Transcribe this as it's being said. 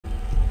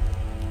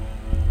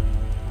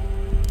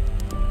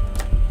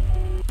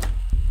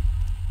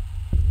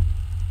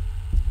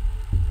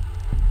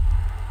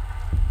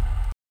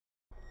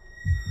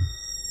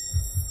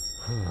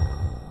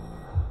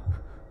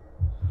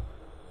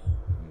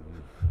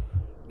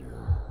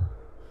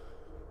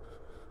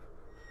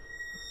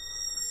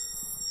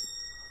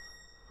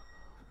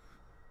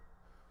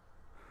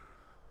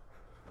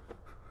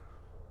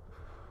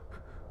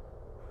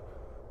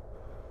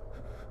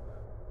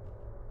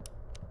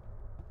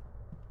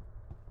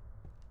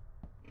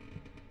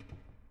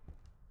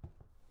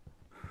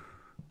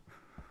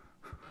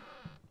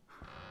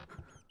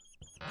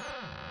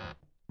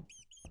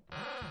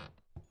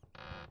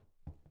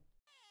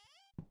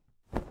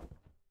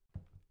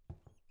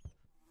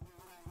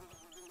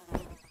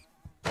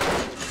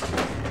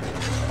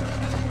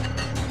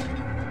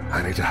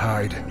I need to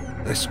hide.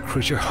 This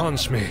creature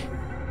haunts me.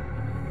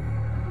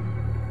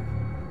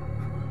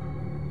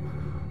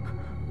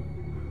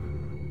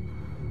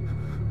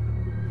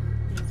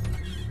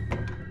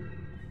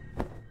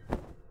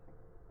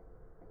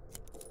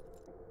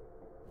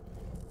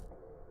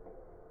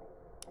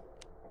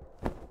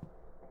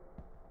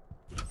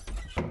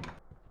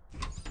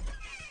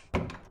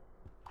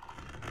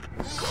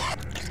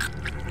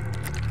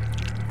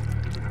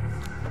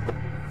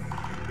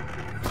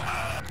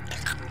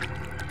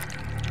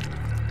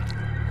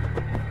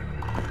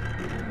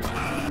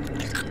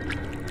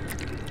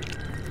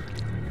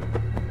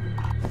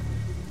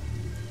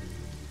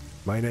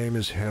 My name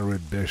is Henry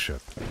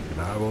Bishop,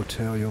 and I will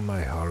tell you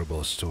my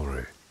horrible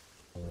story.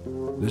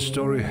 This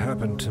story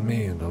happened to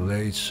me in the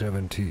late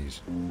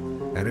 70s,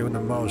 and even the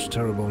most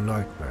terrible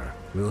nightmare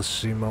will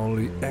seem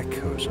only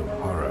echoes of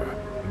horror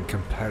in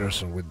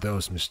comparison with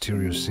those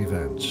mysterious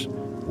events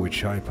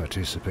which I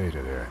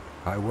participated in.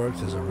 I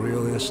worked as a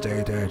real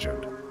estate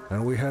agent,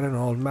 and we had an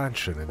old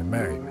mansion in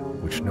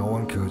Maine which no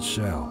one could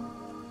sell.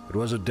 It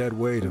was a dead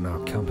weight in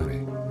our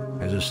company,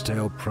 as a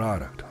stale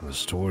product on the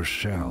store's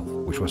shelf,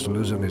 which was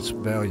losing its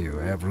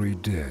value every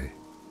day.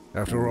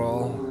 After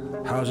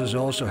all, houses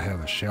also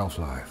have a shelf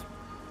life.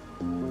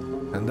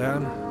 And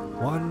then,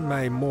 one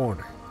May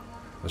morning,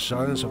 the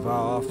silence of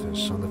our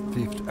office on the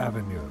 5th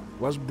Avenue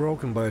was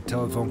broken by a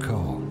telephone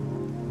call.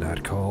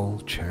 That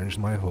call changed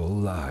my whole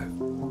life.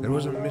 It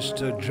was a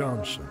Mr.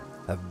 Johnson,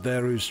 a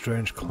very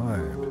strange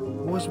client,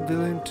 who was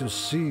willing to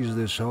seize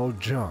this old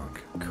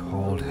junk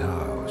called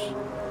house.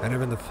 And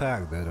even the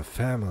fact that a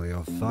family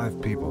of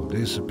 5 people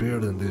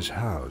disappeared in this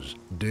house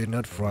did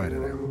not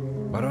frighten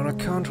him. But on the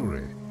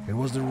contrary, it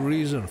was the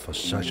reason for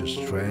such a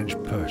strange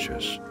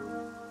purchase.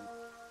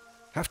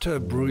 After a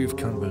brief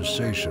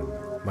conversation,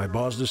 my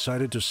boss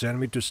decided to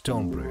send me to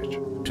Stonebridge,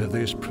 to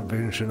this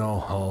provincial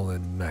hall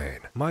in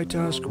Maine. My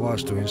task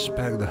was to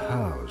inspect the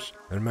house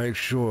and make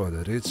sure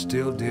that it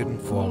still didn't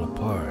fall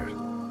apart,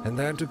 and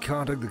then to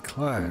contact the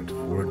client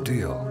for a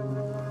deal.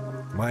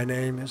 My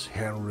name is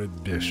Henry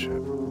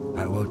Bishop.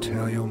 I will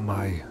tell you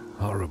my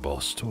horrible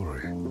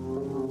story.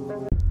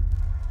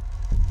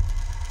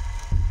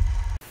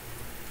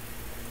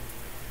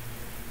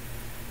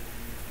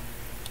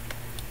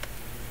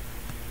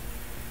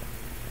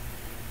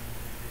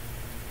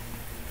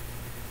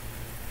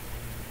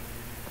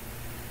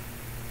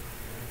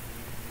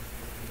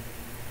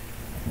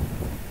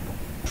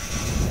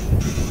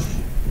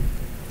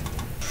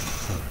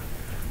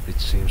 It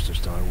seems to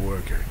start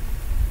working.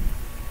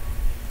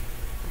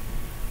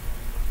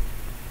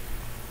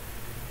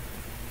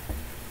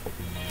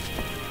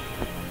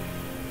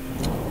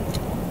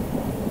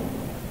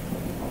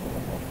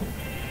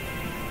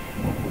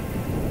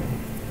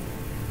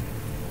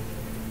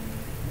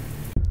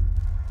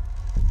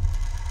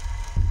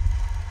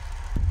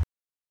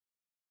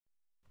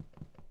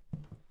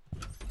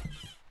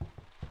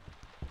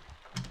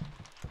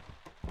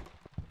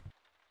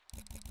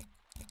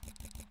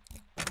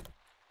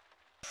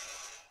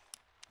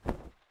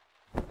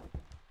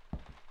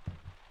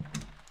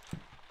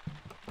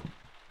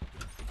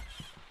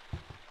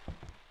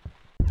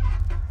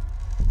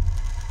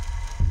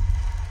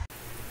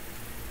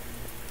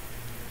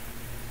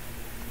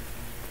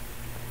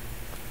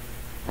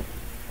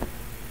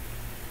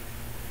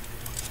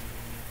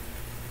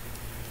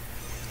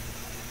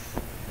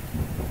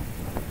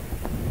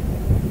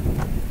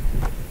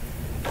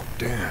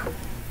 Damn,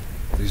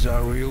 these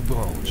are real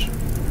bones.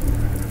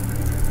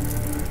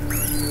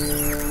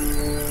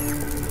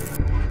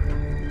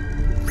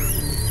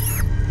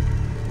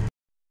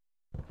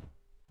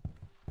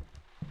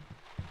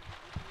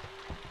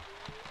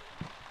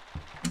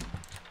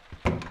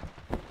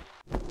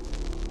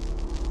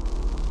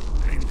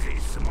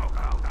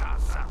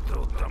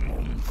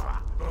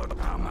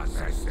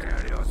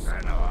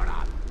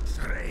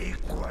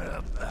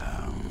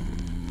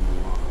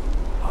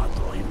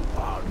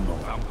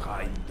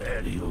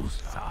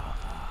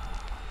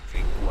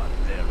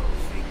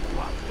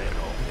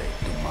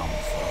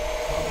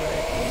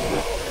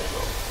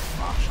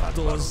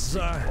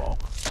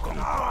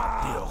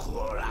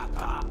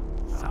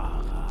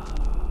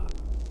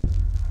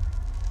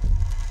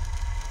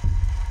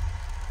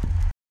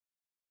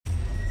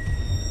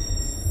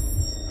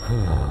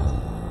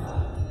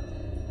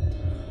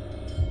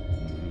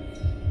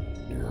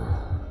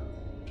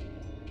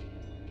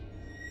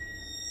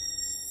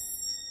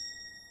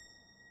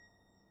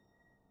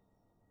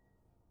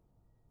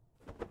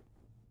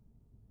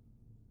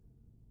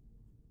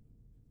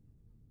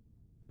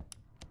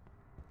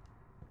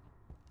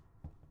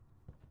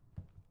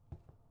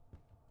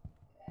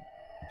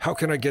 How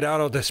can I get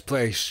out of this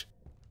place?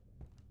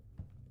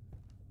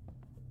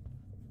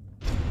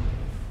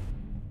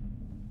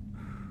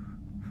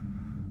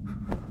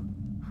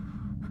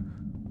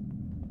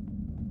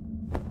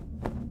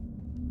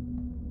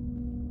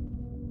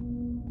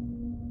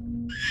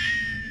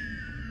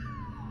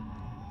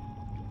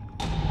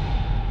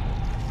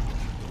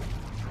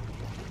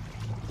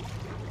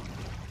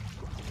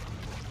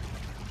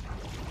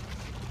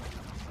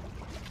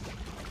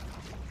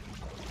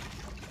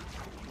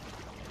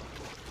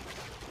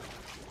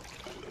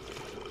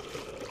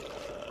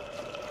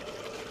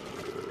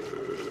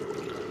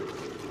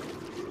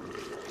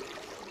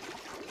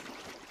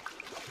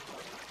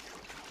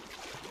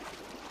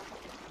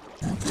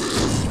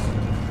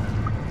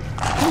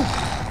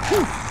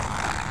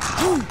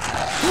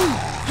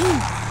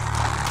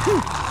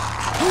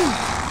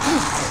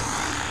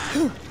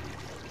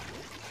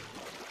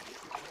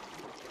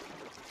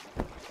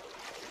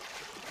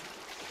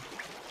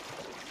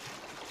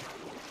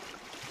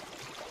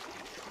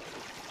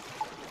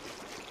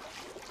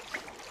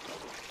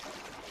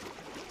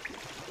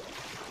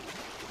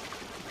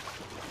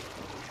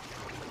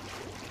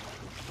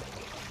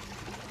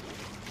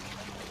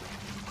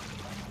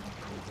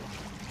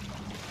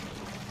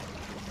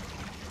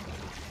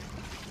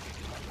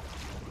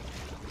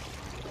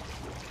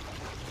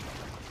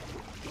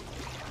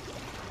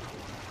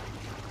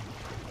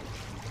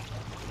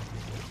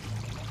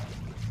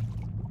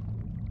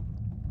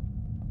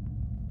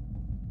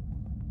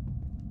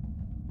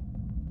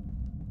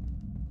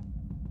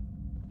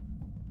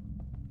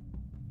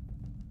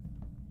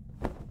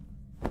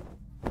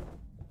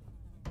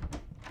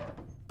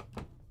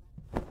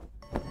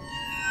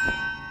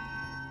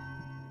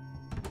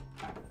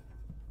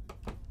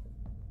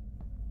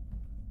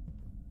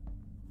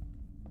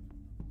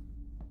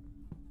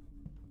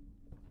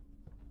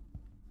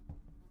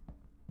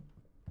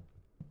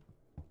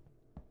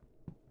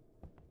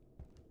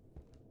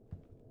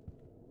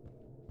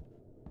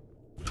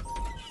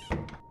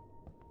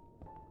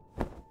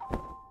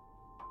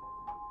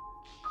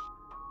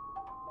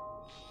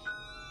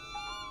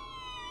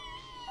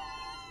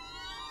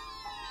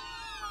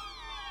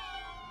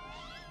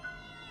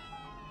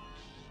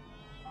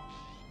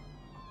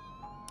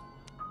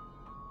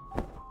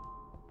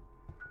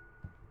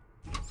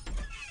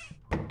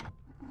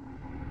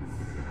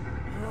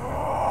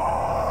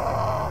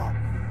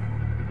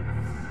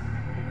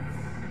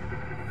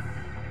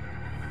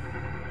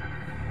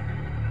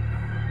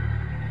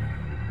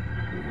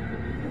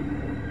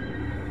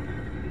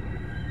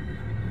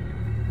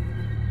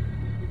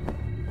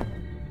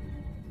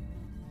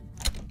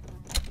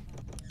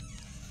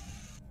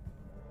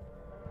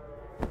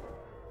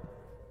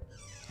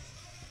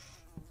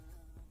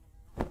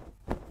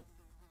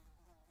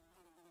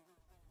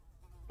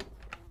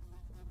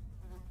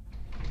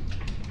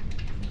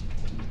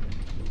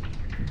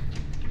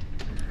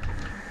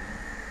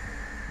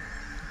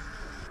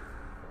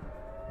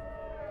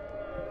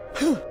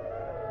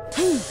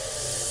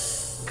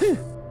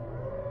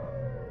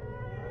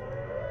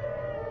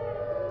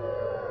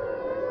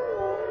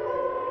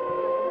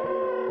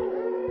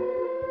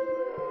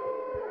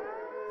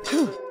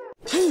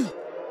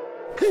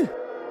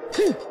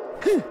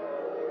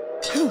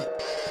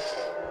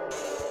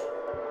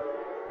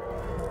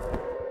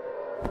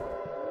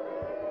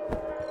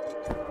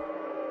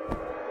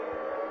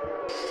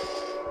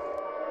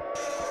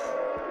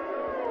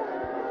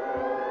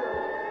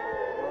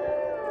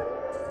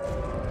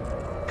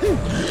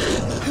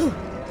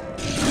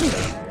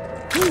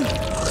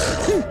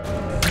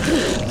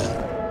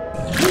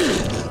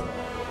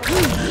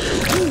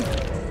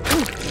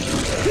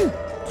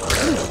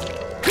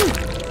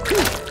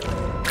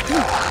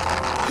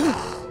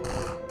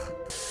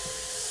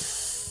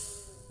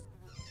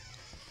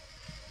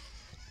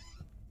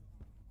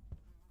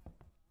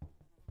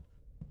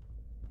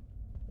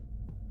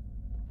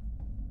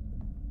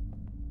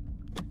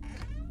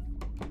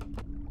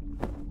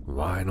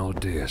 Vinyl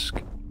disc.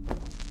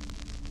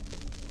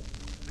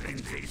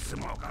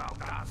 Lindissimo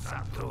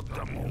caucasa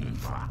tutto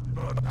mumfa,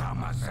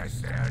 Botama se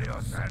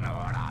stereo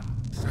senora,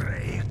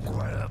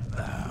 Requel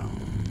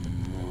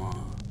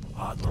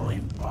Ato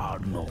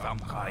infarno,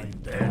 Camca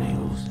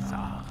imperius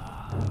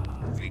saga,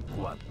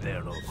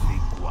 Fiquatero,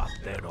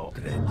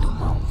 Credo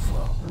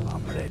manfa,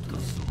 Amreto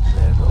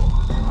supero,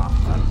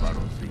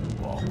 Afalvaro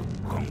simpo,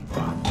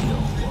 Compatio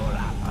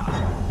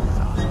volata.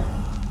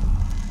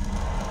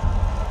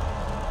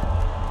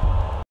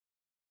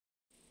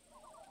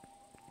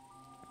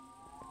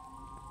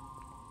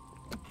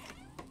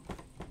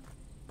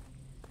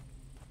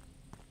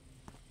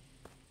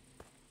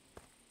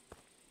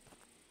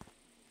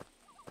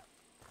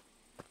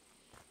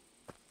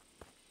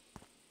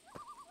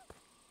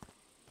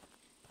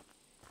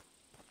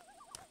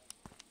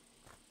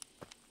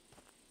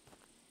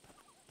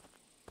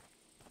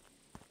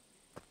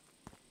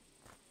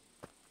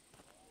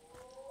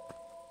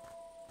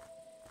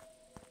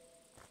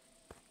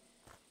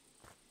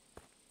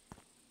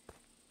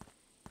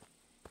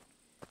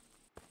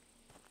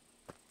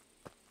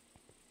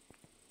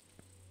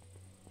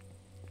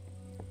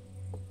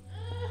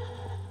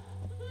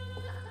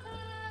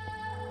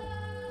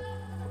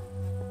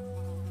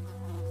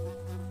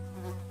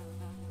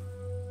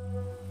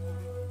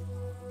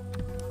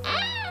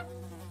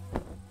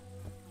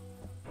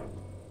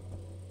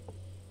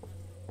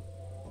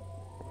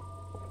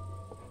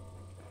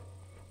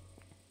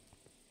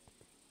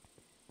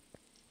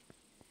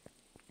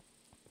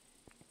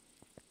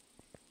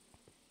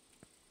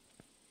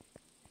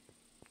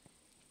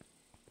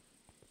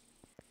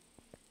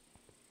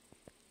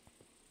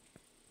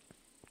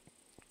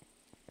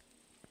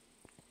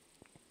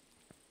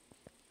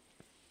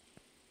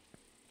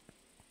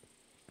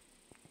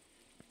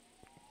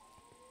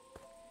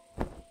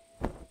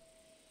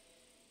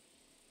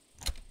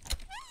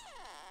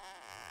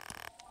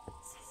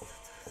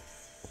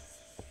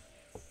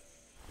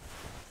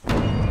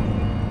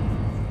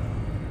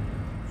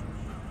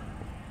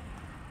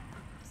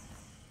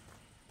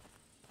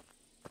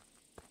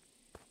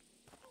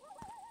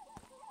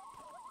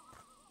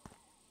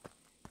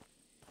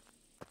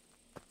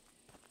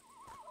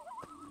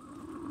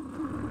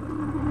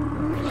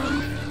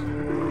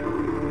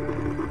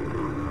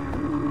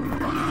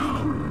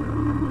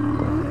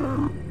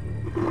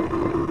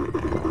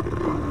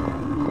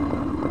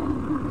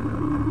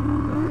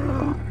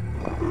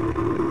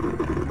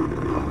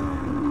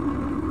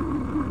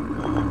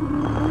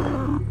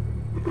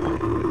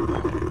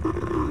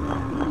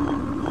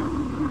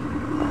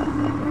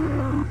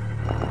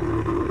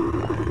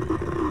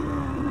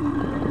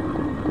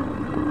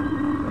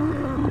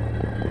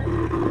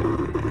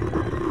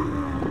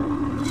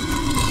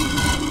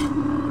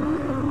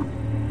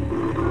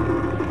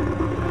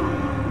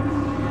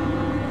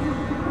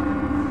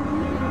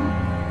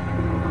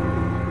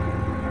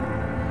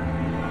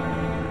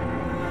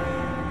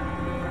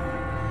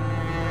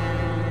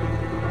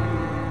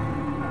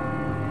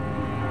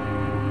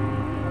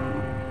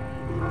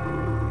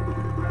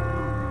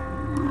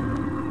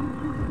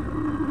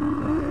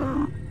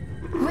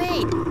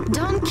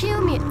 Don't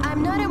kill me,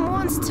 I'm not a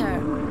monster.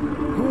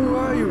 Who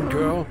are you,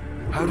 girl?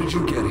 How did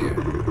you get here?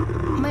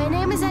 My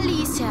name is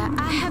Alicia.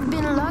 I have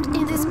been locked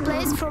in this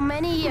place for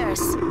many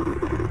years.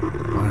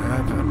 What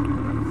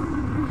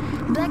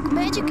happened? Black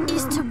magic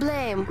is to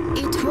blame.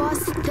 It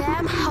was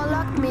them who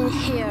locked me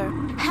here.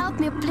 Help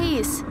me,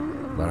 please.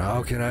 But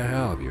how can I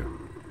help you?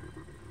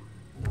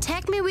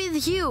 Take me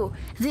with you.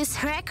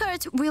 This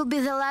record will be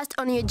the last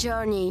on your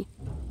journey.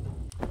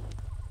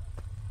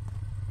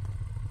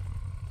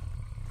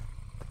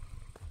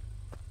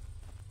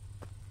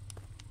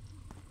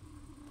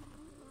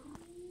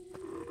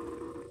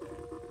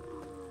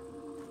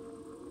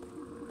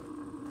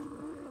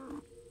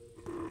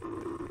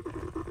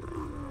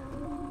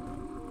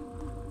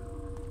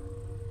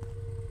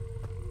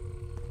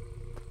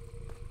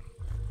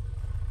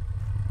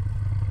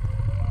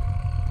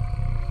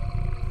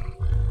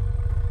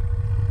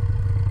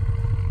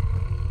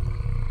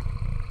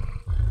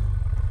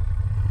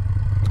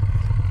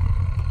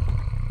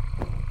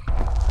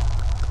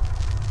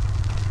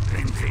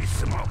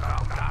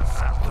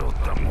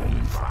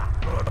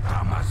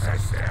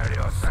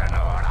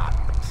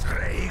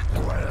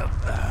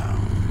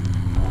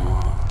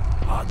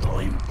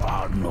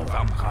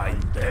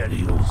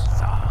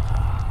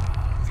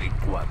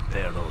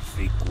 Pero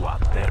si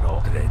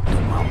cuatero de tu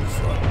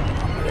manso,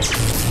 hambre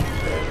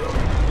pero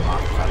a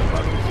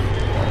Álvaro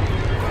Simbo,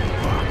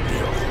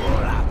 compagio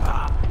volata,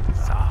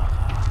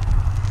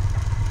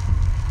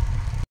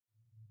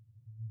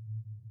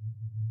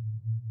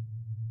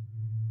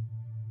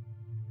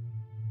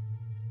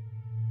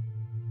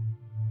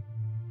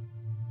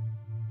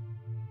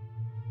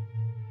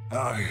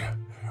 saga.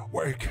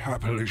 Wake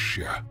up,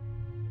 Alicia.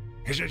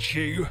 Is it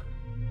you?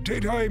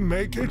 Did I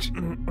make it?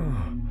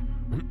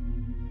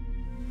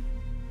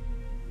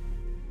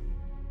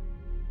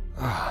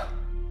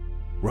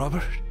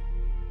 Robert?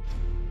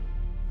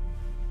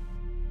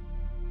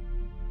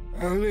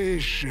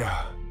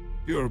 Alicia,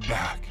 you're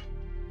back.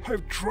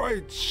 I've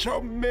tried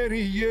so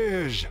many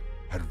years,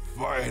 and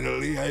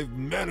finally I've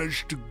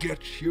managed to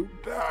get you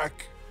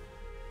back.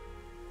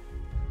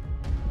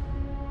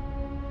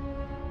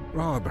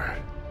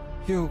 Robert,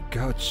 you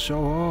got so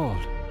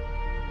old.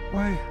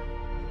 Why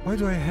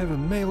do I have a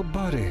male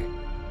body?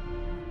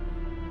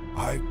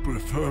 I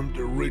performed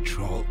the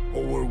ritual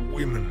over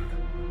women,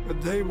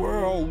 but they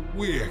were all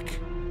weak.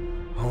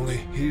 Only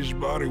his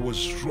body was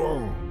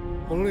strong.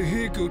 Only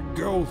he could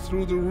go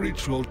through the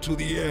ritual to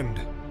the end.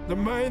 The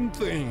main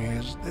thing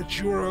is that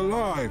you're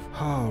alive.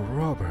 Oh,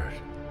 Robert,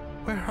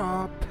 where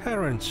are our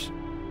parents?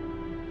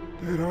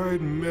 They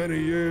died many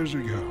years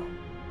ago.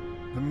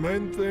 The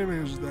main thing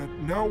is that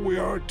now we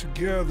are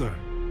together.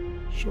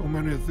 So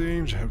many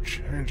things have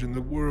changed in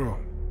the world.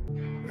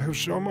 I have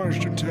so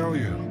much to tell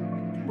you.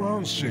 Come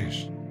on,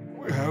 sis.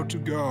 We have to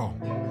go.